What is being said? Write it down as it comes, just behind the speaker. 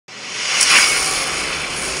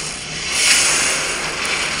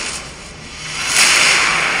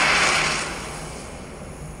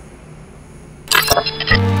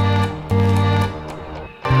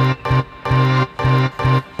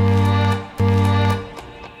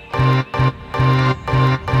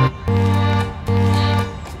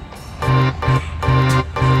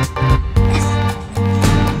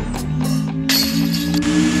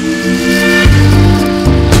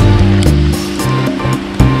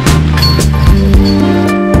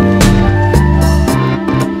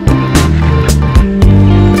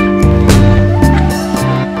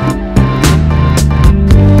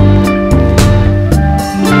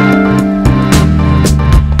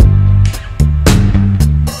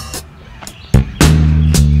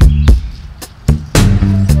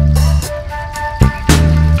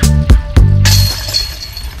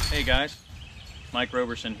Mike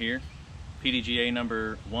Roberson here, PDGA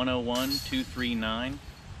number 101239.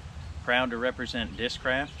 Proud to represent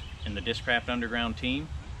Discraft and the Discraft Underground team.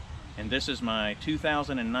 And this is my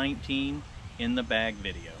 2019 in the bag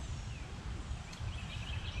video.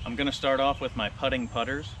 I'm going to start off with my putting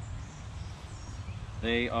putters.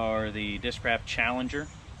 They are the Discraft Challenger.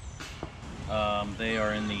 They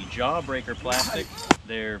are in the Jawbreaker plastic.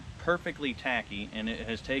 They're perfectly tacky, and it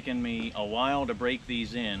has taken me a while to break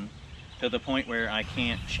these in to the point where I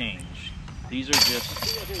can't change. These are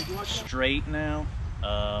just straight now.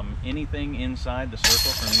 Anything inside the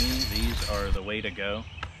circle for me, these are the way to go.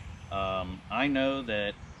 I know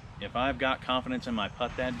that if I've got confidence in my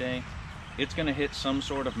putt that day, it's going to hit some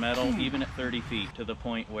sort of metal, even at 30 feet, to the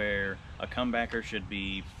point where a comebacker should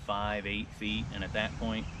be 5-8 feet, and at that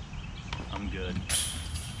point, I'm good.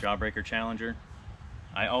 Jawbreaker Challenger.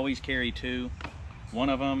 I always carry two. One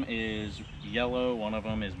of them is yellow, one of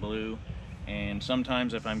them is blue, and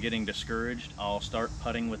sometimes if I'm getting discouraged, I'll start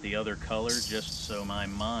putting with the other color just so my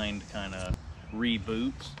mind kind of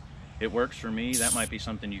reboots. It works for me. That might be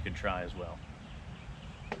something you could try as well.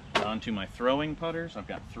 On to my throwing putters. I've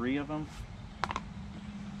got three of them.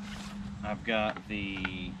 I've got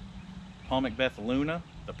the Paul Macbeth Luna,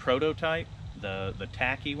 the prototype, the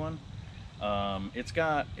tacky one.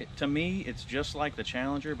 To me, it's just like the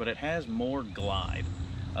Challenger, but it has more glide.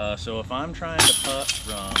 So if I'm trying to putt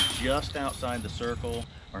from just outside the circle,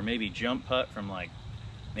 or maybe jump putt from like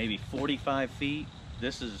maybe 45 feet,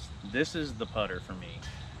 this is the putter for me.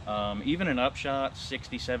 Even an upshot,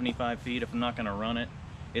 60, 75 feet, if I'm not going to run it,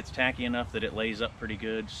 it's tacky enough that it lays up pretty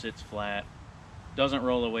good, sits flat, doesn't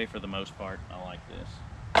roll away for the most part. I like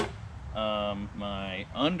this. My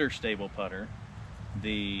understable putter,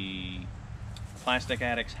 the Plastic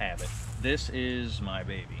Addicts Habit. This is my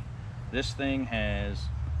baby. This thing has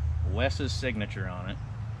Wes's signature on it,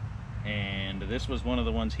 and this was one of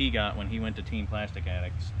the ones he got when he went to Team Plastic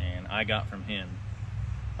Addicts, and I got from him.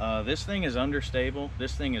 This thing is understable.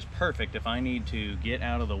 This thing is perfect if I need to get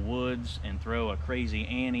out of the woods and throw a crazy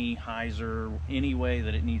Annie, hyzer, any way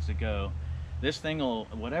that it needs to go. This thing will,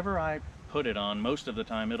 whatever I put it on, most of the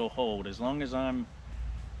time it'll hold. As long as I'm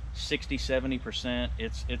 60-70%,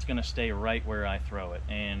 it's going to stay right where I throw it.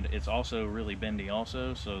 And it's also really bendy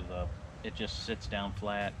also, so it just sits down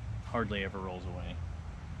flat, hardly ever rolls away.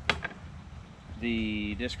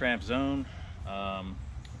 The Discraft Zone.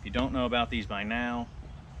 If you don't know about these by now,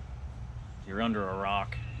 you're under a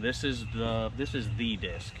rock. This is the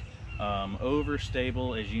disc.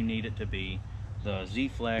 Overstable as you need it to be. The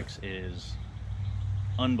Z-Flex is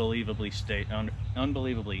unbelievably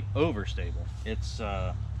overstable.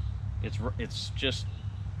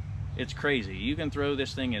 It's crazy. You can throw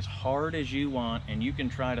this thing as hard as you want, and you can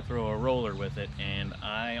try to throw a roller with it, and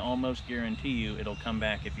I almost guarantee you it'll come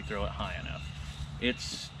back if you throw it high enough.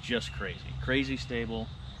 It's just crazy stable.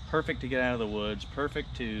 Perfect to get out of the woods,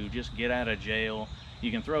 perfect to just get out of jail.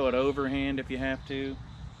 You can throw it overhand if you have to,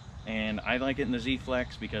 and I like it in the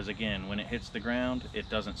Z-Flex because, again, when it hits the ground, it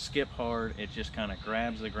doesn't skip hard, it just kind of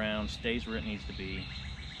grabs the ground, stays where it needs to be.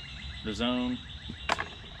 The Zone,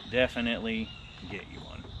 definitely get you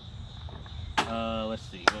one. Let's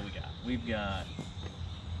see what we got. We've got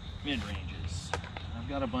mid-ranges. I've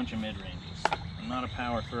got a bunch of mid-ranges. I'm not a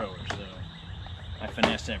power thrower, so I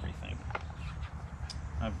finesse everything.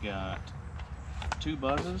 I've got two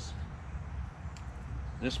buzzes.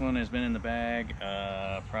 This one has been in the bag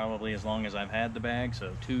probably as long as I've had the bag,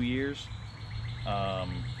 so 2 years.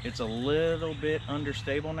 It's a little bit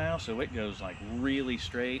understable now, so it goes like really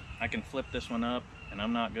straight. I can flip this one up, and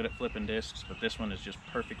I'm not good at flipping discs, but this one is just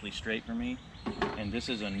perfectly straight for me. And this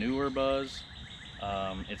is a newer buzz.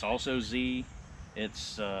 It's also Z.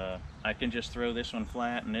 It's I can just throw this one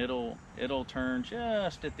flat, and it'll turn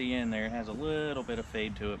just at the end there. It has a little bit of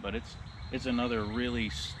fade to it, but it's another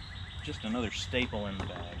just another staple in the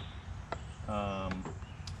bag.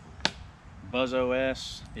 Buzz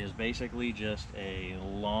OS is basically just a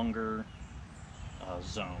longer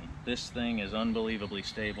zone. This thing is unbelievably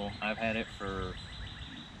stable. I've had it for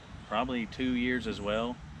probably 2 years as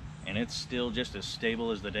well, and it's still just as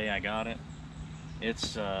stable as the day I got it.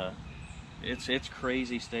 It's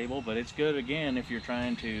crazy stable, but it's good, again, if you're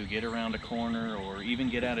trying to get around a corner or even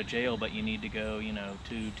get out of jail, but you need to go,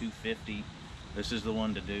 250. This is the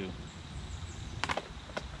one to do.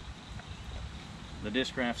 The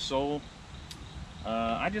Discraft Soul.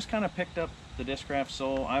 I just kind of picked up the Discraft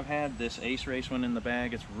Soul. I've had this Ace Race one in the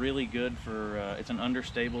bag. It's really good for, it's an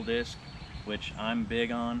understable disc, which I'm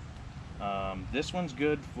big on. This one's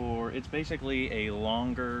good for, it's basically a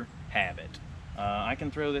longer habit. I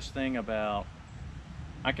can throw this thing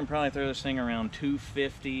I can probably throw this thing around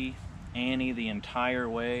 250 Annie the entire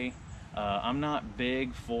way. I'm not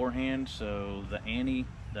big forehand, so the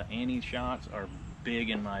Annie shots are big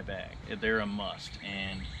in my bag. They're a must,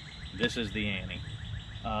 and this is the Annie.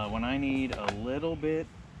 When I need a little bit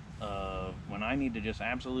when I need to just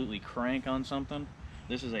absolutely crank on something,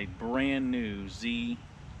 this is a brand new Z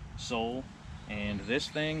sole, and this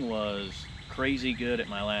thing was crazy good at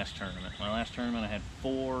my last tournament. My last tournament I had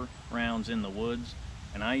 4 rounds in the woods,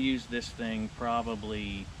 and I used this thing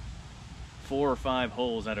probably 4 or 5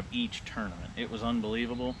 holes out of each tournament. It was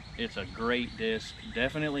unbelievable. It's a great disc.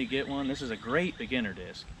 Definitely get one. This is a great beginner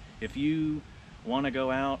disc. If you want to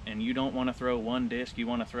go out and you don't want to throw one disc, you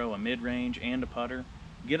want to throw a mid-range and a putter,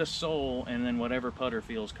 get a sole and then whatever putter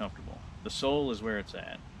feels comfortable. The sole is where it's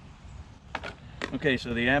at. Okay,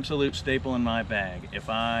 so the absolute staple in my bag. If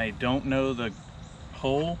I don't know the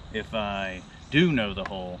hole, if I do know the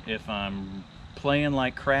hole, if I'm playing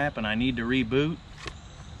like crap and I need to reboot,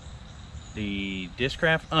 the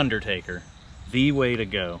Discraft Undertaker, the way to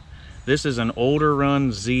go. This is an older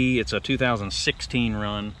run Z. It's a 2016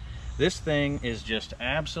 run. This thing is just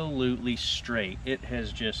absolutely straight.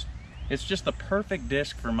 It's just the perfect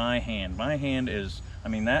disc for my hand. My hand is, I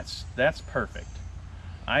mean, that's perfect.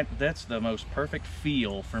 That's the most perfect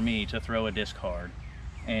feel for me to throw a disc hard.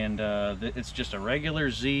 And it's just a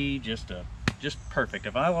regular Z, just perfect.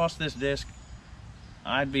 If I lost this disc,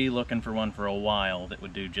 I'd be looking for one for a while that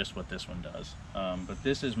would do just what this one does. But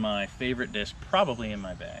this is my favorite disc probably in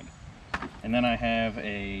my bag. And then I have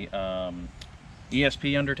a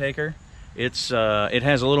ESP Undertaker. It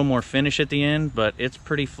has a little more finish at the end, but it's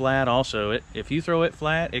pretty flat also. If you throw it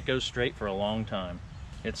flat, it goes straight for a long time.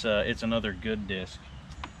 It's another good disc.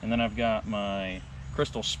 And then I've got my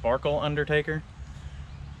Crystal Sparkle Undertaker.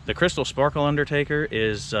 The Crystal Sparkle Undertaker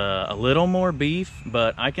is a little more beef,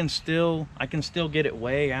 but I can still get it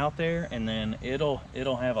way out there, and then it'll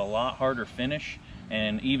have a lot harder finish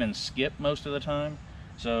and even skip most of the time.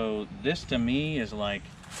 So this to me is like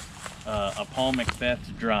a Paul McBeth's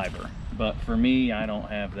driver, but for me, I don't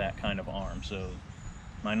have that kind of arm. So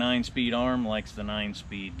my 9-speed arm likes the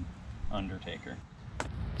 9-speed Undertaker.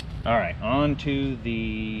 All right, on to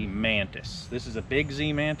the Mantis. This is a Big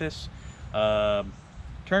Z Mantis.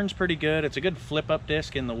 Turns pretty good. It's a good flip-up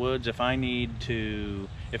disc in the woods if I need to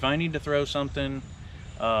throw something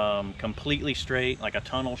completely straight, like a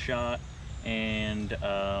tunnel shot, and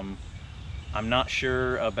I'm not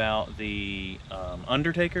sure about the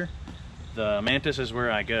Undertaker. The Mantis is where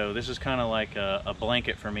I go. This is kind of like a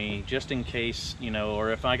blanket for me, just in case, you know,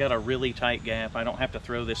 or if I got a really tight gap, I don't have to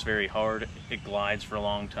throw this very hard. It glides for a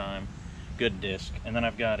long time. Good disc. And then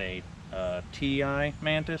I've got a TI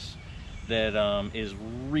Mantis that is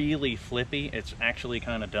really flippy. It's actually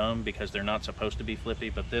kind of dumb because they're not supposed to be flippy,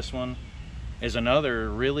 but this one is another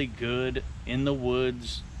really good in the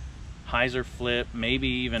woods hyzer flip, maybe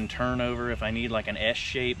even turnover. If I need like an S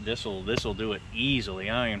shape, this'll do it easily.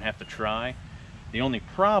 I don't even have to try. The only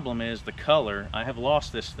problem is the color. I have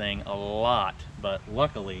lost this thing a lot, but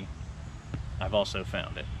luckily I've also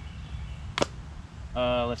found it.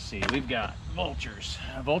 Let's see, we've got Vultures.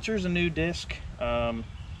 Vulture's a new disc.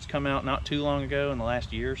 It's come out not too long ago, in the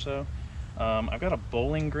last year or so. I've got a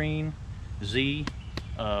Bowling Green Z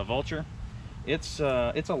Vulture. It's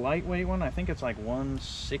a lightweight one. I think it's like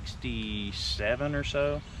 167 or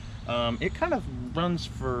so. It kind of runs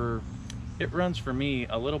for me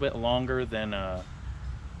a little bit longer than a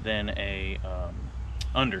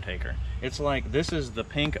Undertaker. It's like, this is the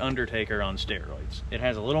pink Undertaker on steroids. It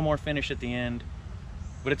has a little more finish at the end,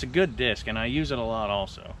 but it's a good disc, and I use it a lot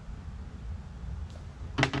also.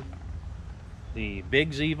 The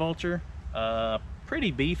Big Z Vulture,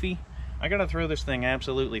 pretty beefy. I gotta throw this thing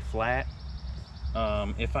absolutely flat.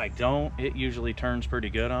 If I don't, it usually turns pretty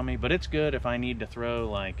good on me, but it's good if I need to throw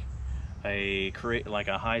like a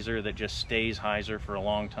hyzer that just stays hyzer for a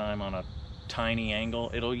long time on a tiny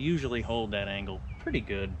angle. It'll usually hold that angle pretty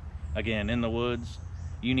good. Again, in the woods,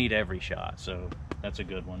 you need every shot, so that's a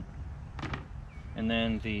good one. And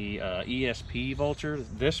then the ESP Vulture,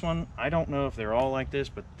 this one, I don't know if they're all like this,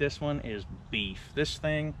 but this one is beef. This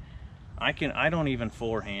thing, I don't even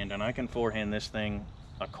forehand, and I can forehand this thing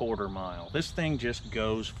a quarter mile. This thing just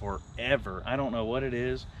goes forever. I don't know what it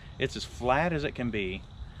is. It's as flat as it can be.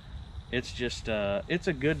 It's just, it's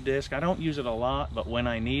a good disc. I don't use it a lot, but when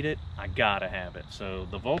I need it, I gotta have it. So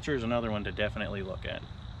the Vulture is another one to definitely look at.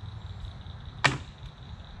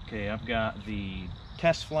 Okay, I've got the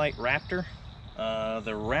Test Flight Raptor.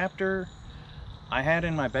 The Raptor I had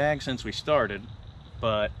in my bag since we started,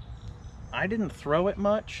 but I didn't throw it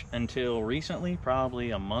much until recently,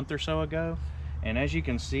 probably a month or so ago. And as you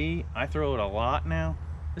can see, I throw it a lot now.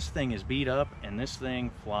 This thing is beat up, and this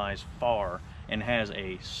thing flies far and has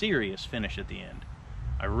a serious finish at the end.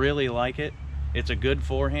 I really like it. It's a good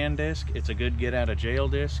forehand disc, it's a good get out of jail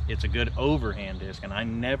disc, it's a good overhand disc, and I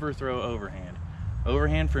never throw overhand.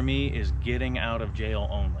 Overhand for me is getting out of jail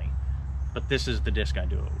only, but this is the disc I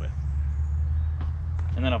do it with.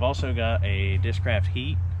 And then I've also got a Discraft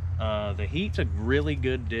Heat. The Heat's a really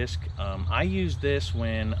good disc. I use this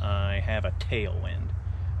when I have a tailwind.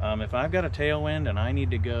 If I've got a tailwind and I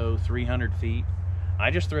need to go 300 feet,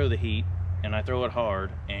 I just throw the Heat and I throw it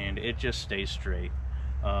hard and it just stays straight.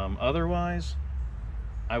 Otherwise,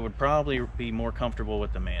 I would probably be more comfortable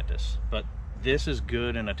with the Mantis, but this is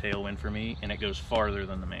good in a tailwind for me, and it goes farther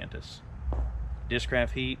than the Mantis.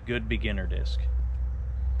 Discraft Heat, good beginner disc.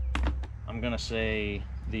 I'm gonna say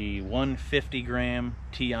the 150 gram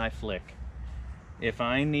TI Flick. If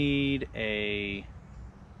I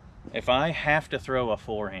have to throw a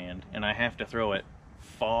forehand and I have to throw it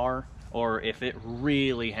far, or if it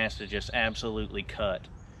really has to just absolutely cut,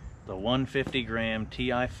 the 150 gram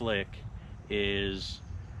TI Flick is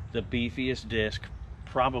the beefiest disc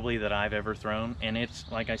probably that I've ever thrown, and it's,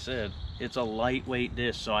 like I said, it's a lightweight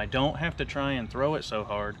disc, so I don't have to try and throw it so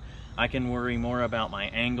hard. I can worry more about my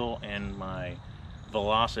angle and my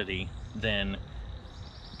velocity than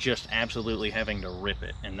just absolutely having to rip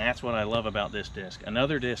it, and that's what I love about this disc.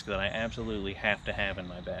 Another disc that I absolutely have to have in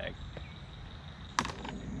my bag.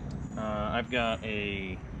 I've got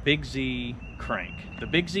a Big Z crank. The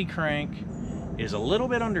Big Z crank is a little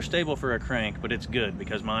bit understable for a crank, but it's good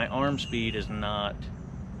because my arm speed is not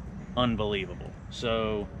unbelievable.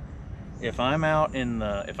 So if I'm out in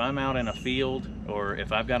a field, or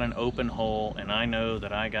if I've got an open hole and I know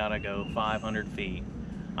that I gotta go 500 feet,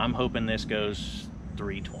 I'm hoping this goes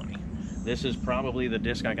 320. This is probably the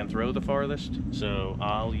disc I can throw the farthest, so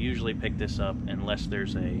I'll usually pick this up unless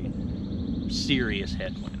there's a serious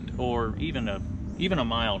headwind, or even a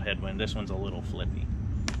mild headwind. This one's a little flippy.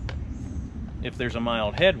 If there's a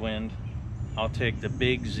mild headwind, I'll take the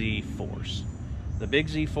Big Z Force. The Big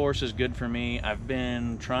Z Force is good for me. I've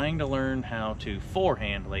been trying to learn how to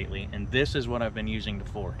forehand lately, and this is what I've been using to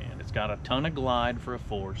forehand. It's got a ton of glide for a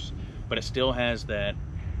force, but it still has that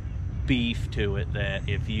beef to it that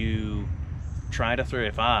if I try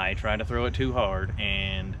to throw it too hard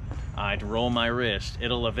and I roll my wrist,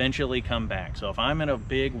 it'll eventually come back. So if I'm in a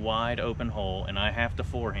big wide open hole and I have to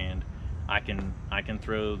forehand, I can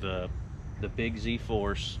throw the Big Z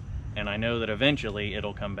Force, and I know that eventually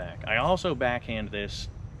it'll come back. I also backhand this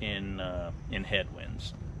in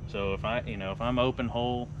headwinds. So if I'm open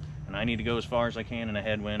hole and I need to go as far as I can in a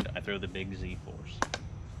headwind, I throw the Big Z Force.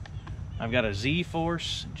 I've got a Z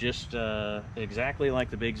Force, just exactly like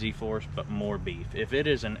the Big Z Force, but more beef. If it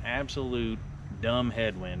is an absolute dumb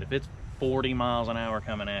headwind, if it's 40 miles an hour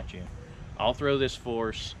coming at you, I'll throw this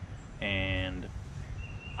Force and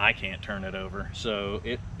I can't turn it over. So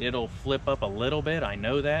it'll flip up a little bit, I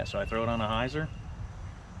know that, so I throw it on a hyzer.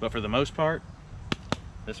 But for the most part,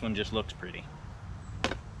 this one just looks pretty.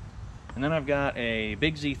 And then I've got a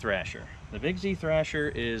Big Z Thrasher. The Big Z Thrasher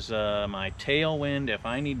is my tailwind. If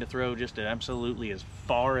I need to throw just absolutely as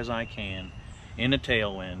far as I can in a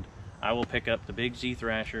tailwind, I will pick up the Big Z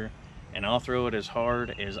Thrasher and I'll throw it as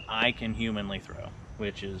hard as I can humanly throw,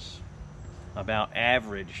 which is about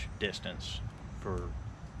average distance for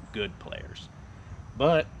good players.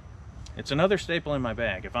 But it's another staple in my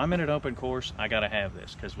bag. If I'm in an open course, I gotta have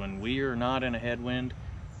this, because when we are not in a headwind,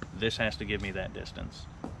 this has to give me that distance.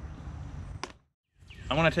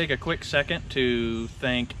 I want to take a quick second to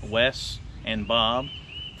thank Wes and Bob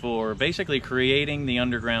for basically creating the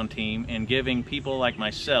underground team and giving people like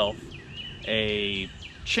myself a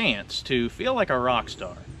chance to feel like a rock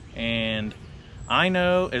star. And I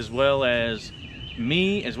know, as well as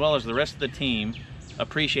me, as well as the rest of the team,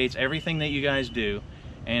 appreciates everything that you guys do,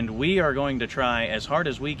 and we are going to try as hard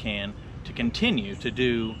as we can to continue to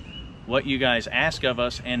do what you guys ask of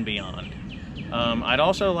us and beyond. I'd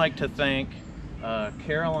also like to thank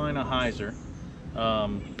Carolina Hyzer.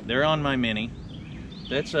 They're on my mini.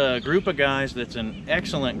 That's a group of guys that's an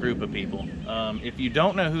excellent group of people. If you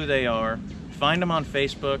don't know who they are, find them on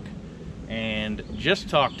Facebook and just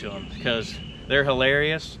talk to them, because they're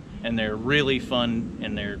hilarious and they're really fun,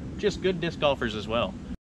 and they're just good disc golfers as well.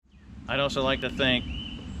 I'd also like to thank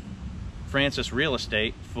Francis Real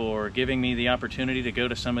Estate for giving me the opportunity to go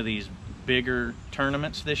to some of these bigger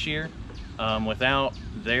tournaments this year. Without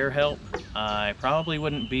their help, I probably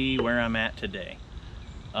wouldn't be where I'm at today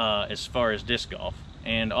as far as disc golf.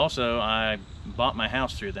 And also, I bought my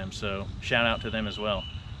house through them, so shout out to them as well.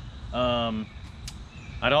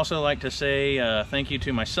 I'd also like to say thank you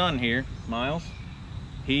to my son here, Miles.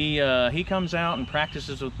 He comes out and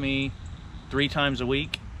practices with me 3 times a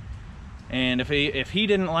week, and if he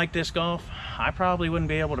didn't like disc golf, I probably wouldn't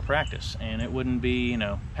be able to practice, and it wouldn't be, you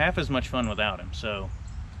know, half as much fun without him. So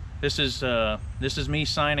this is me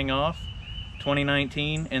signing off.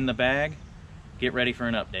 2019 in the bag. Get ready for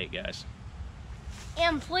an update, guys.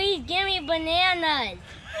 And please give me bananas.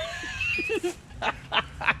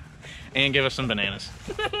 And give us some bananas.